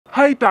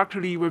Hi, Dr.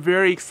 Lee, we're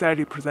very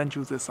excited to present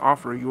you this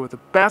offer. You are the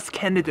best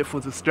candidate for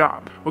this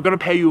job. We're gonna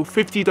pay you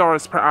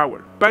 $50 per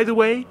hour. By the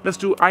way, let's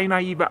do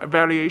I-9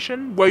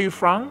 evaluation. Where are you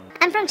from?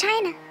 I'm from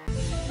China.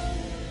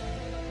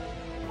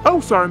 Oh,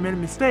 sorry, made a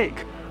mistake.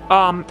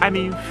 I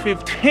mean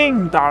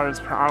 $15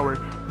 per hour,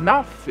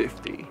 not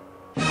 50.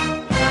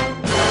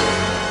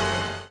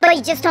 But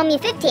you just told me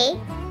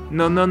 50.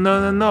 No,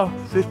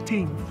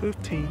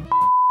 15.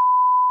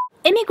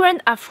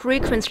 Immigrants are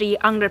frequently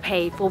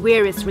underpaid for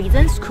various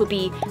reasons. Could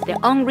be their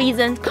own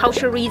reason,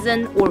 cultural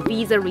reason, or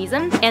visa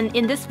reason. And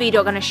in this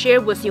video, I'm gonna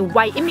share with you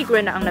why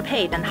immigrants are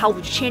underpaid and how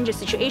to change the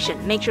situation.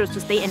 Make sure to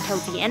stay until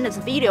the end of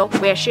the video,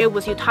 where I share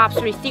with you top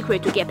 3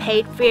 secrets to get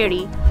paid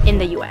fairly in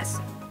the US.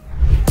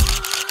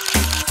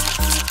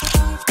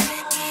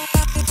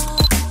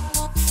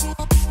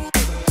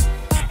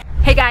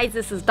 Hey guys,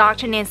 this is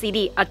Dr. Nancy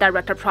Lee, a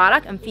director of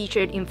product and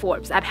featured in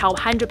Forbes. I've helped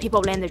 100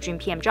 people land their dream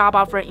PM job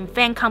offer in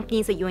FAANG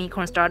companies, a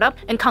unicorn startup,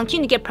 and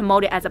continue to get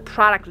promoted as a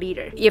product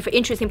leader. If you're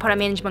interested in product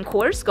management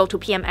course, go to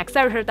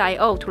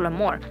pmaccelerator.io to learn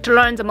more. To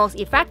learn the most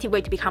effective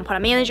way to become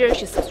product manager,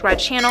 just subscribe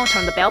to the channel,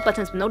 turn the bell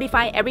button to be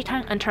notified every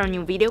time I turn a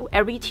new video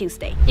every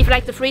Tuesday. If you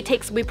like the free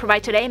tips we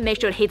provide today,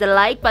 make sure to hit the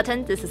like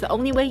button. This is the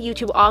only way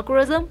YouTube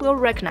algorithm will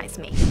recognize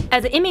me.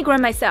 As an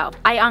immigrant myself,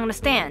 I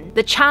understand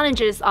the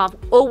challenges of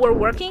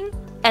overworking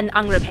and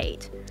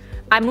underpaid.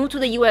 I moved to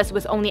the US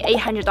with only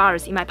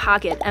 $800 in my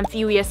pocket, and a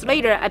few years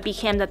later, I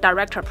became the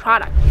director of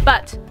product.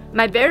 But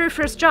my very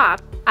first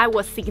job, I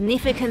was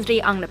significantly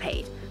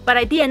underpaid. But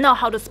I didn't know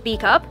how to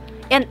speak up,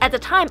 and at the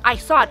time, I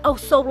thought, oh,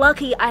 so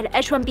lucky, I had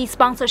H-1B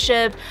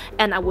sponsorship,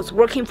 and I was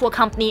working for a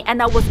company, and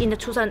I was in the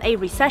 2008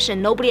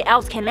 recession. Nobody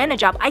else can land a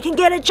job. I can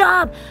get a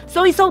job,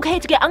 so it's okay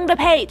to get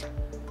underpaid.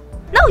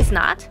 No, it's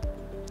not.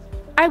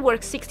 I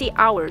work 60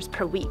 hours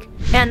per week.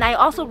 And I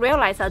also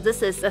realized that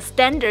this is a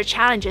standard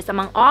challenge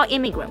among all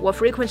immigrants. We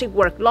frequently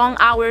work long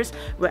hours,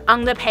 we're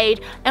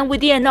underpaid, and we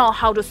didn't know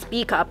how to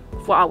speak up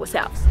for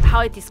ourselves. How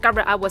I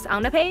discovered I was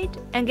underpaid?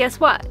 And guess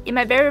what? In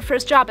my very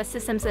first job as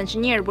systems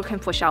engineer working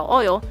for Shell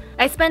Oil,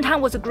 I spent time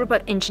with a group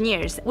of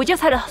engineers. We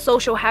just had a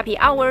social happy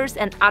hours,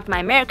 and my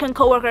American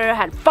coworker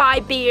had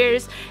 5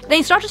 beers.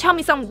 They started to tell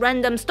me some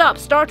random stuff,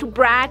 start to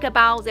brag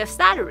about their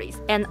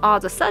salaries. And all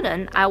of a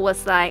sudden, I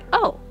was like,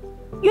 oh,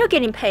 you're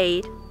getting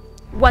paid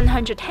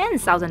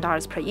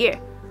 $110,000 per year.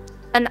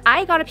 And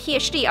I got a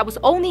PhD, I was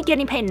only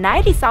getting paid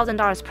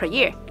 $90,000 per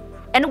year.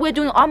 And we're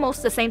doing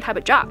almost the same type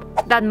of job.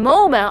 That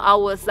moment, I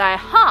was like,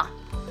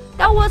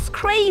 that was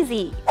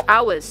crazy.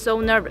 I was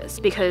so nervous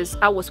because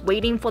I was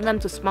waiting for them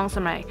to sponsor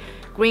my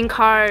green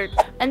card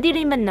and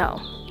didn't even know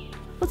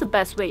what's the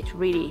best way to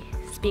really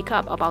speak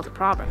up about the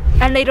problem.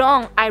 And later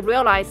on, I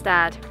realized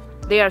that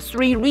there are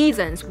 3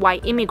 reasons why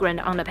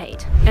immigrants are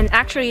underpaid. And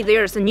actually,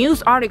 there's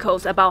news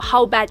articles about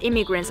how bad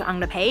immigrants are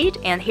underpaid,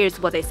 and here's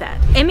what they said.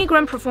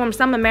 Immigrants perform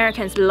some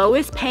Americans'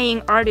 lowest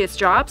paying artist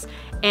jobs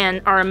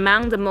and are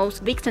among the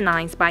most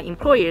victimized by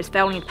employers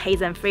failing to pay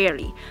them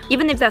fairly.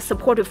 Even if that's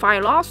support to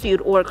file a lawsuit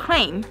or a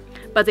claim,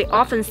 but they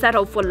often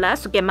settle for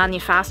less to get money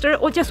faster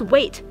or just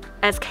wait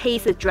as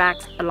cases drag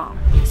along.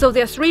 So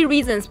there are 3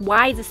 reasons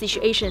why the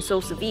situation is so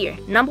severe.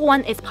 Number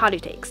 1 is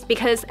politics,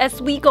 because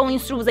as we going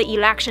through the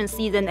election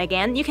season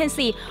again, you can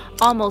see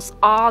almost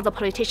all the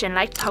politicians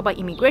like to talk about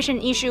immigration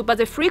issue, but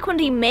they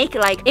frequently make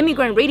like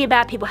immigrant really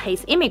bad, people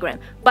hate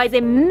immigrant, but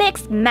they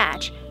mix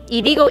match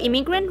illegal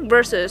immigrant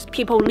versus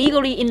people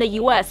legally in the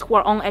US who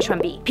are on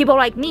H-1B. People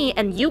like me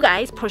and you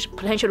guys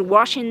potentially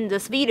watching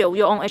this video,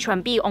 you're on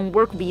H-1B on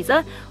work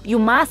visa, you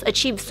must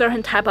achieve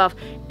certain type of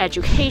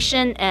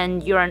education,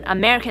 and you're an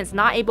American is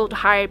not able to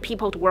hire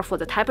people to work for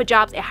the type of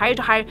jobs. They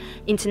hire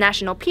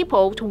international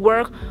people to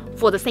work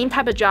for the same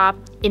type of job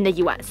in the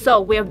US. So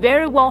we're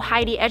very well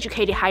highly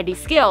educated, highly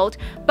skilled,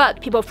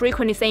 but people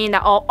frequently saying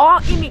that all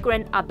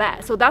immigrants are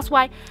bad. So that's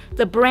why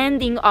the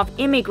branding of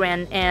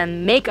immigrant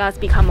and make us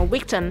become a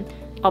victim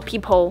of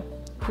people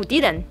who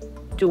didn't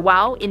do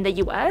well in the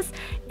US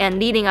and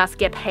leading us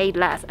get paid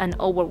less and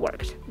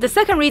overworked. The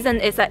second reason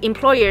is that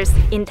employers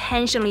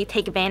intentionally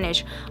take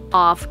advantage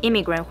of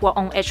immigrants who are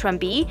on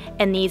H-1B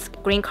and needs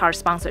green card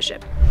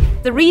sponsorship.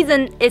 The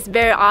reason is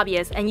very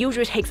obvious and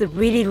usually takes a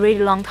really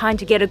long time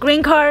to get a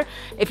green card.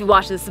 If you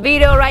watch this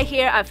video right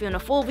here, I filmed a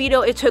full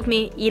video. It took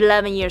me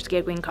 11 years to get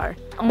a green card.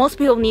 Most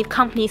people need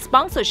company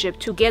sponsorship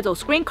to get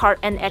those green card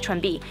and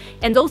H-1B.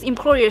 And those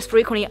employers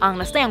frequently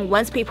understand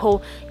once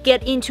people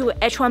get into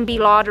H-1B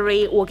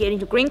lottery or get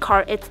into green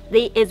card, it's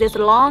this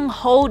long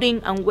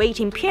holding and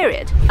waiting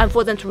period, and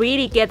for them to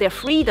really get their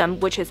freedom,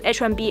 which is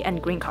H-1B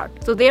and green card.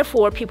 So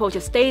therefore, people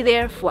just stay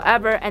there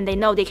forever, and they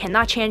know they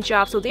cannot change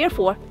jobs. So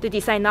therefore, they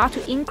decide not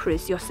to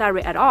increase your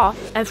salary at all,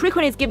 and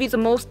frequently give you the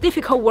most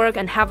difficult work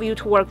and have you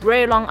to work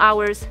very long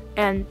hours,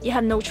 and you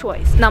have no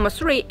choice. Number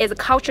 3 is a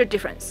culture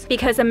difference,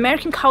 because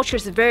American culture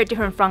is very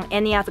different from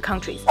any other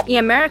countries. In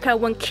America,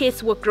 when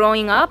kids were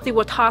growing up, they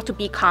were taught to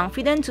be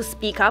confident, to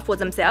speak up for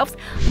themselves.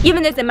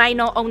 Even if they might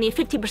know only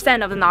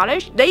 50% of the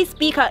knowledge, they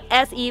speak up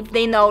as if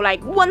they know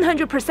like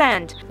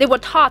 100%. They were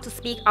taught to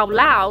speak out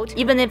loud,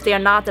 even if they are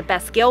not the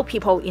best skilled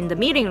people in the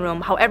meeting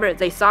room, however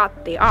they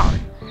thought they are.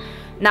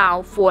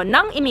 Now, for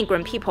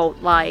non-immigrant people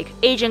like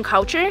Asian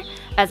culture,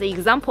 as an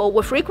example,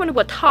 we frequently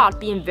were taught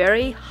being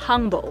very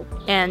humble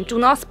and do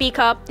not speak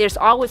up. There's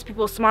always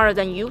people smarter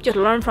than you, just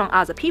learn from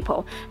other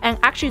people. And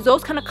actually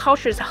those kind of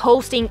cultures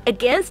hosting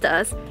against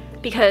us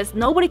because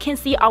nobody can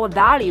see our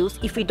values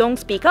if we don't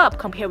speak up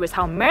compared with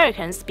how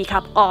Americans speak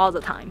up all the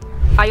time.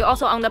 Are you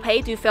also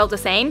underpaid? Do you feel the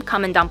same?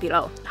 Comment down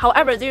below.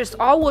 However, there's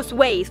always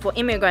ways for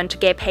immigrants to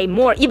get paid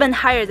more, even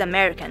higher than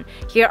American.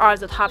 Here are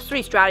the top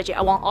 3 strategies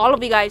I want all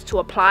of you guys to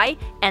apply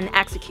and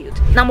execute.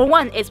 Number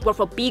 1 is work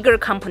for bigger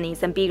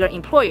companies and bigger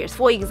employers.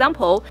 For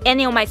example,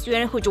 any of my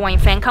students who join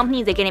fan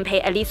companies, they're getting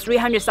paid at least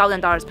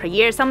 $300,000 per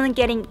year. Someone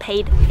getting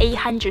paid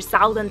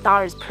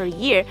 $800,000 per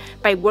year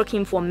by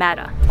working for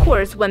Meta. Of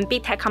course, when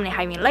big tech companies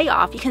having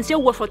layoff, you can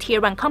still work for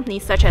tier 1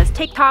 companies such as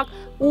TikTok,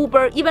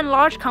 Uber, even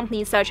large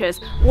companies such as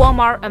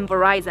Walmart and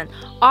Verizon.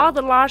 All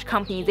the large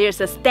companies,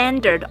 there's a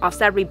standard of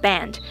salary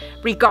band.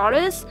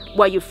 Regardless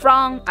where you're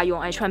from, are you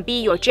on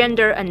H-1B, your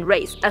gender and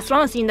race. As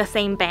long as you're in the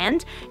same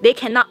band, they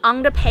cannot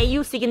underpay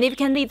you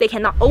significantly, they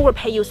cannot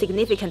overpay you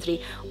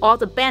significantly. All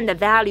the band are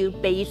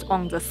valued based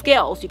on the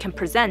skills you can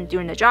present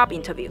during the job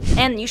interview.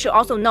 And you should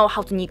also know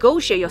how to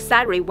negotiate your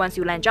salary once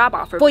you land job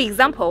offer. For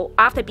example,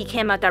 after I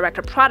became a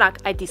director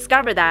product, I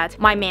discovered that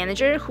my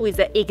manager, who is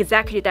the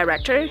executive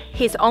director,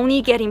 he's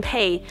only getting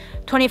paid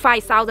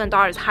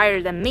 $25,000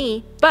 higher than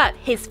me, but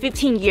he's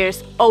 15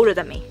 years older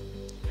than me.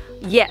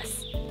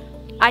 Yes,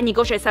 I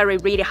negotiate salary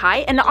really high,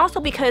 and also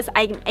because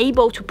I'm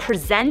able to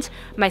present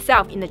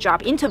myself in the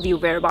job interview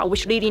very well,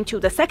 which leading to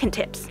the second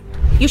tips.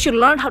 You should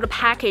learn how to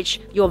package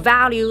your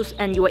values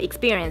and your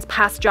experience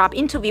past job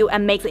interview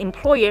and make the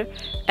employer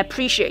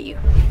appreciate you.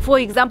 For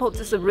example,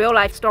 this is real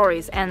life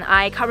stories, and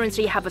I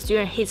currently have a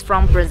student, he's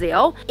from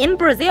Brazil. In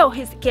Brazil,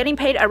 he's getting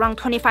paid around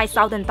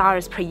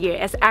 $25,000 per year.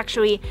 It's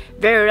actually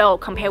very low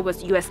compared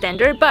with US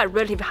standard, but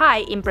relatively high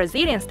in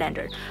Brazilian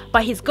standard.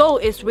 But his goal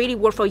is really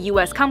work for a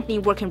US company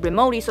working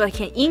remotely so he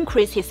can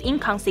increase his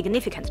income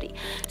significantly.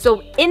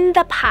 So in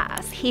the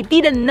past, he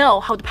didn't know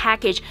how to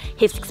package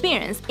his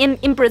experience.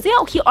 In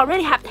Brazil, he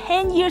already have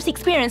 10 years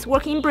experience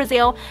working in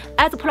Brazil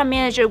as a product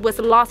manager with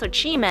lots of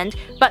achievement,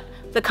 but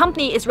the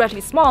company is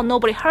relatively small,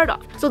 nobody heard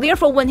of. So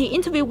therefore, when he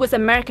interviewed with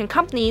American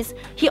companies,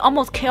 he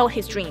almost killed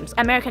his dreams.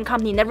 American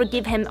company never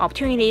give him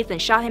opportunities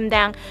and shut him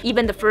down,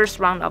 even the first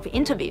round of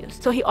interviews.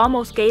 So he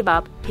almost gave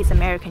up his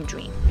American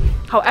dream.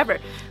 However,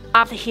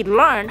 after he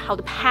learned how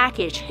to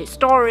package his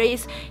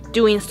stories,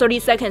 doing 30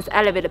 seconds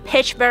elevator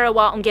pitch very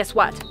well, and guess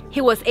what? He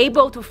was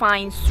able to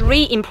find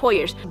 3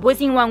 employers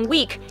within 1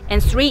 week,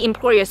 and 3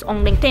 employers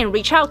on LinkedIn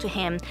reach out to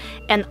him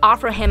and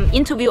offer him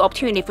interview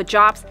opportunity for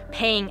jobs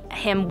paying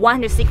him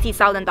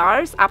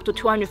 $160,000 up to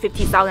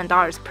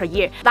 $250,000 per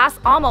year. That's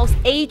almost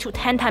 8 to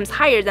 10 times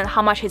higher than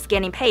how much he's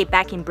getting paid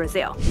back in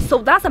Brazil. So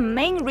that's the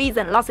main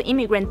reason lots of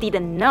immigrants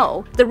didn't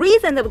know. The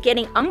reason they were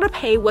getting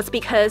underpaid was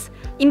because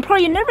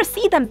employers never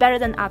see them better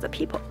than other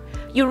people.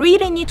 You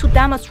really need to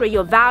demonstrate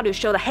your value,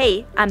 show that,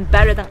 hey, I'm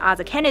better than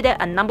other candidate,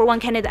 and number 1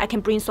 candidate, I can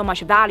bring so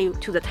much value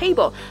to the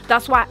table.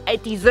 That's why I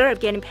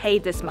deserve getting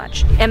paid this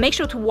much. And make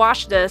sure to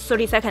watch the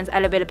 30 seconds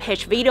elevator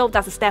pitch video.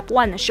 That's step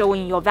 1,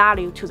 showing your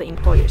value to the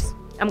employers.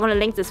 I'm going to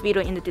link this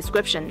video in the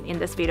description in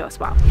this video as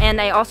well.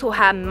 And I also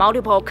have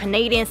multiple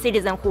Canadian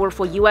citizens who work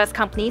for US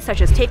companies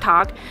such as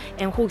TikTok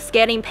and who's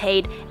getting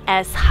paid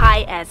as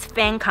high as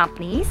fan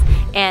companies.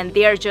 And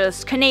they're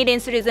just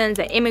Canadian citizens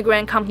and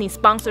immigrant companies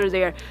sponsor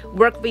their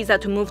work visa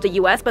to move to the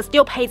US, but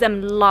still pay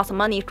them lots of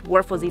money to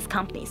work for these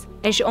companies.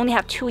 And should only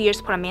have 2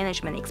 years product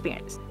management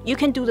experience. You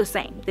can do the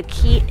same. The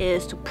key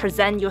is to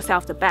present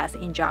yourself the best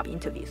in job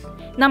interviews.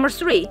 Number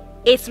 3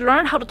 is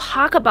learn how to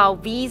talk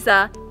about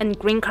visa and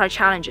green card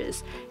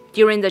challenges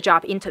during the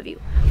job interview.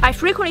 I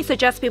frequently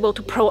suggest people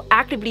to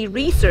proactively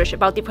research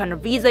about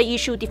different visa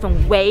issues,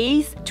 different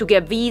ways to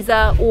get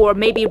visa, or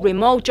maybe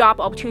remote job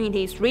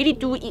opportunities. Really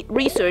do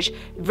research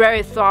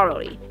very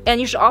thoroughly. And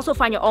you should also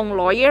find your own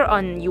lawyer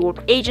on your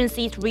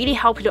agency to really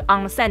help you to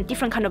understand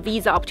different kind of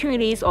visa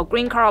opportunities or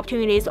green card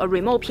opportunities or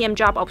remote PM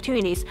job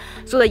opportunities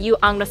so that you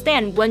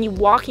understand when you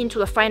walk into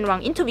the final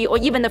round interview or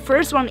even the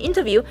first round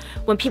interview,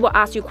 when people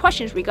ask you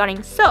questions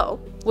regarding, so,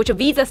 what's your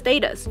visa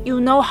status? You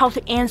know how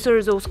to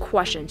answer those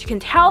questions. You can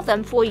tell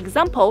them, for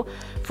example,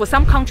 for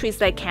some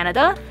countries like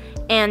Canada,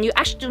 and you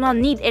actually do not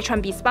need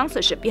H-1B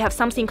sponsorship. You have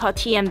something called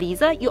TM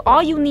visa.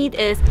 All you need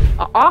is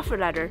an offer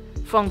letter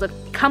from the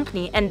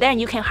company, and then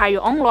you can hire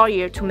your own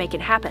lawyer to make it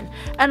happen.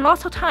 And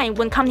lots of time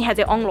when company has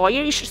their own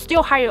lawyer, you should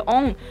still hire your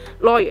own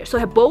lawyer. So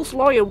have both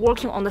lawyers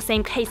working on the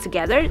same case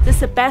together. This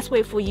is the best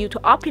way for you to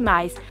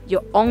optimize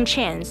your own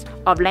chance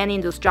of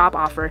landing this job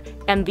offer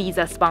and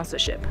visa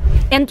sponsorship.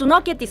 And do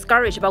not get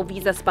discouraged about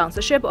visa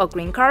sponsorship or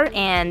green card.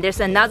 And there's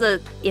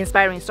another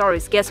inspiring story.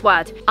 Guess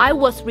what? I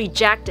was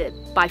rejected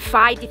by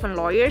 5 different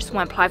lawyers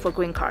when apply for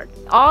green card.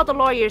 All the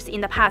lawyers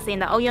in the past saying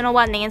that, oh, you know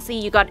what, Nancy,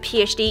 you got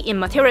PhD in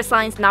material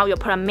science, now you're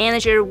a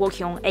manager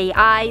working on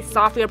AI,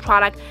 software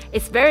product.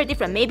 It's very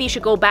different. Maybe you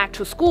should go back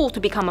to school to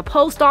become a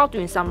postdoc,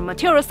 doing some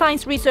material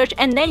science research,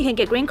 and then you can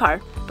get green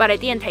card. But I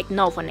didn't take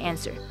no for an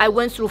answer. I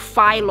went through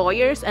 5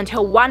 lawyers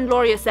until one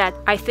lawyer said,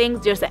 I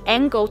think there's an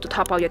angle to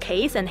top out your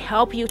case and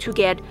help you to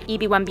get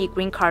EB-1B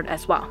green card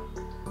as well.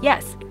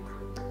 Yes.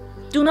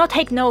 Do not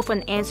take no for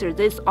an answer.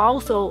 There's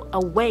also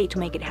a way to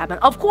make it happen.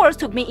 Of course, it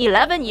took me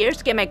 11 years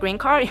to get my green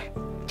card.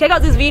 Check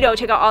out this video,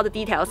 check out all the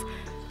details.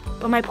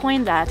 But my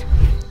point is that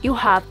you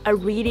have a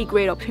really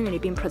great opportunity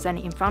being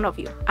presented in front of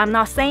you. I'm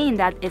not saying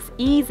that it's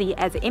easy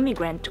as an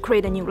immigrant to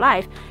create a new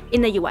life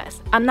in the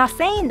US. I'm not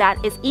saying that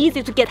it's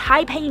easy to get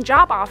high-paying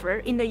job offer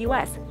in the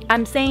US.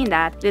 I'm saying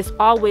that there's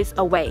always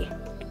a way.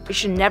 You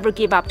should never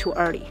give up too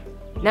early.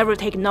 Never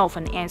take no for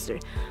an answer.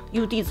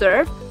 You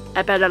deserve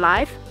a better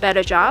life,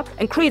 better job,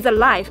 and create the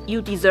life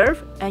you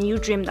deserve and you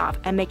dreamed of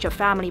and make your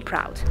family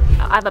proud.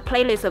 I have a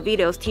playlist of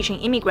videos teaching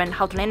immigrants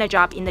how to land a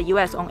job in the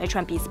US on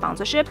H-1B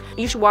sponsorship.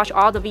 You should watch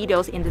all the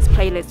videos in this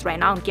playlist right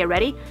now and get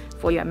ready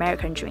for your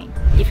American dream.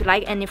 If you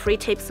like any free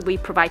tips we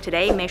provide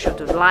today, make sure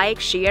to like,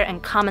 share,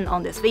 and comment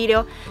on this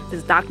video.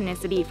 This is Dr.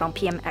 Nancy Lee from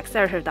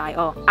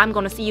PMAccelerator.io. I'm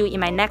gonna see you in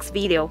my next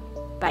video.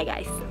 Bye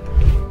guys.